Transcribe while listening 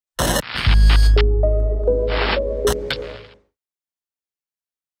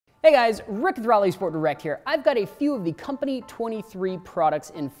Hey guys, Rick with RallySport Direct here. I've got a few of the Company23 products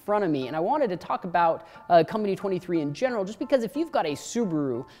in front of me, and I wanted to talk about Company23 in general, just because if you've got a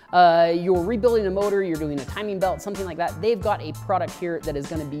Subaru, you're rebuilding a motor, you're doing a timing belt, something like that, they've got a product here that is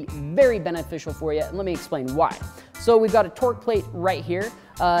going to be very beneficial for you, and let me explain why. So we've got a torque plate right here.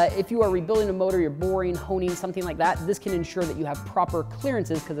 If you are rebuilding a motor, you're boring, honing, something like that, this can ensure that you have proper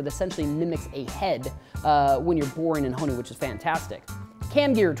clearances because it essentially mimics a head when you're boring and honing, which is fantastic.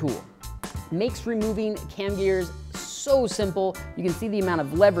 Cam gear tool makes removing cam gears so simple. You can see the amount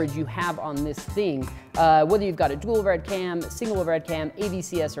of leverage you have on this thing. Whether you've got a dual overhead cam, single overhead cam,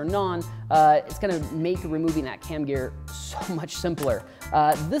 AVCS or non, it's gonna make removing that cam gear so much simpler.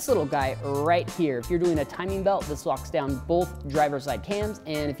 This little guy right here, if you're doing a timing belt, this locks down both driver's side cams,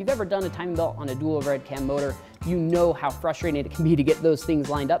 and if you've ever done a timing belt on a dual overhead cam motor, you know how frustrating it can be to get those things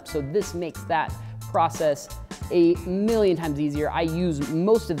lined up, so this makes that process a million times easier. I use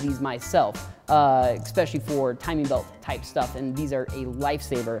most of these myself, especially for timing belt type stuff, and these are a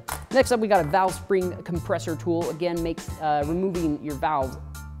lifesaver. Next up, we got a valve spring compressor tool. Again, makes removing your valves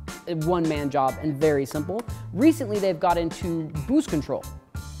a one-man job and very simple. Recently, they've got into boost control.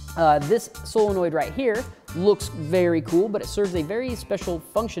 This solenoid right here looks very cool, but it serves a very special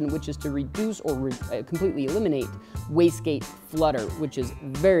function, which is to reduce or completely eliminate wastegate flutter, which is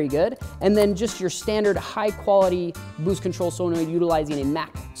very good. And then just your standard high quality boost control solenoid utilizing a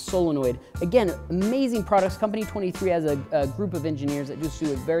Mac solenoid. Again, amazing products. Company23 has a group of engineers that just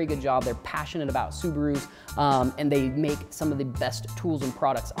do a very good job. They're passionate about Subarus, and they make some of the best tools and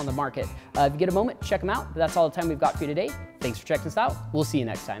products on the market. If you get a moment, check them out. But that's all the time we've got for you today. Thanks for checking us out. We'll see you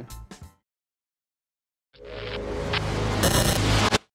next time.